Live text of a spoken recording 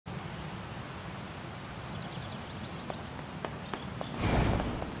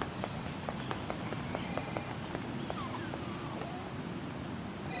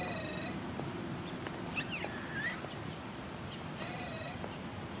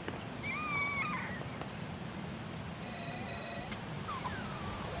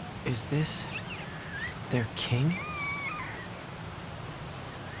Is this their king?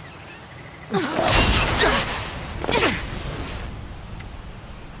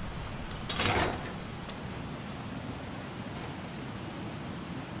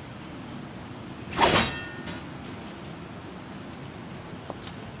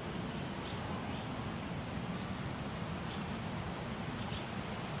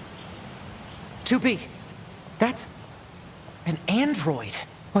 That's an android.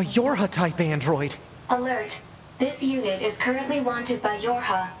 A Yorha-type android. Alert. This unit is currently wanted by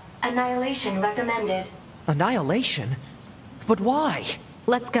Yorha. Annihilation recommended. Annihilation? But why?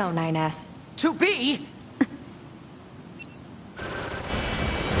 Let's go, 9S. 2B?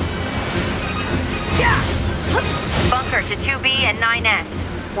 Bunker to 2B and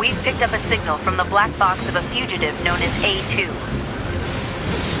 9S. We've picked up a signal from the black box of a fugitive known as A2.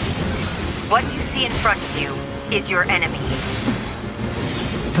 What you see in front of you is your enemy.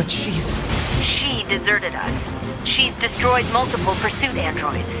 But she's... She deserted us. She's destroyed multiple pursuit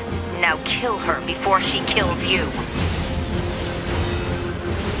androids. Now kill her before she kills you.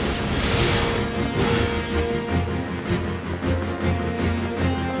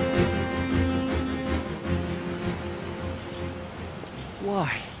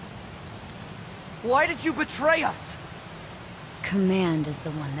 Why? Why did you betray us? Command is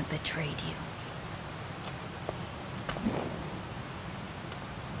the one that betrayed you.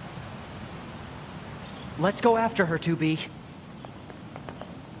 Let's go after her, 2B.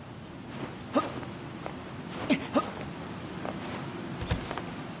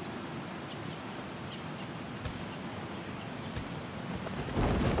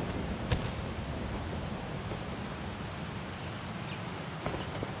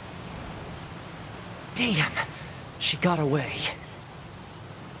 Damn! She got away.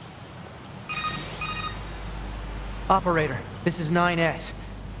 Operator, this is 9S.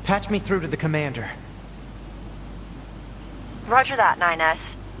 Patch me through to the commander. Roger that, 9S.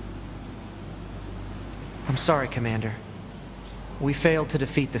 I'm sorry, Commander. We failed to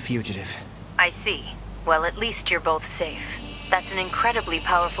defeat the fugitive. I see. Well, at least you're both safe. That's an incredibly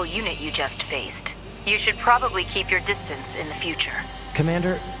powerful unit you just faced. You should probably keep your distance in the future.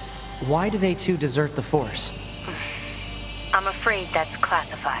 Commander, why did A2 desert the Force? I'm afraid that's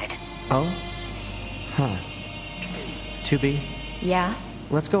classified. Oh? Huh. 2B? Yeah?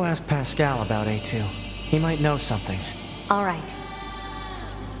 Let's go ask Pascal about A2. He might know something. All right.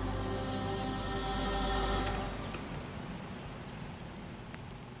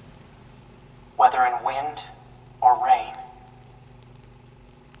 Whether in wind or rain,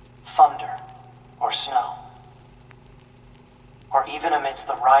 thunder or snow, or even amidst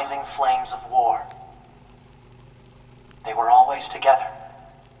the rising flames of war, they were always together.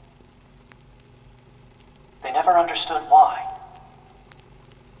 They never understood why.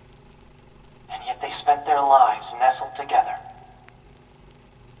 And yet they spent their lives nestled together.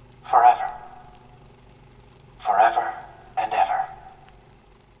 Forever. Forever and ever.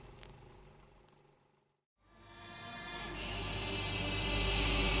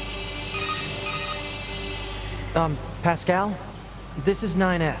 Pascal? This is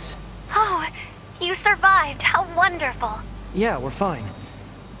 9S. Oh, you survived. How wonderful. Yeah, we're fine.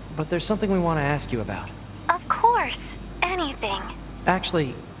 But there's something we want to ask you about. Of course. Anything.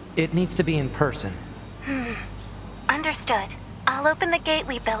 Actually, it needs to be in person. Understood. I'll open the gate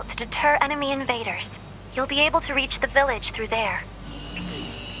we built to deter enemy invaders. You'll be able to reach the village through there.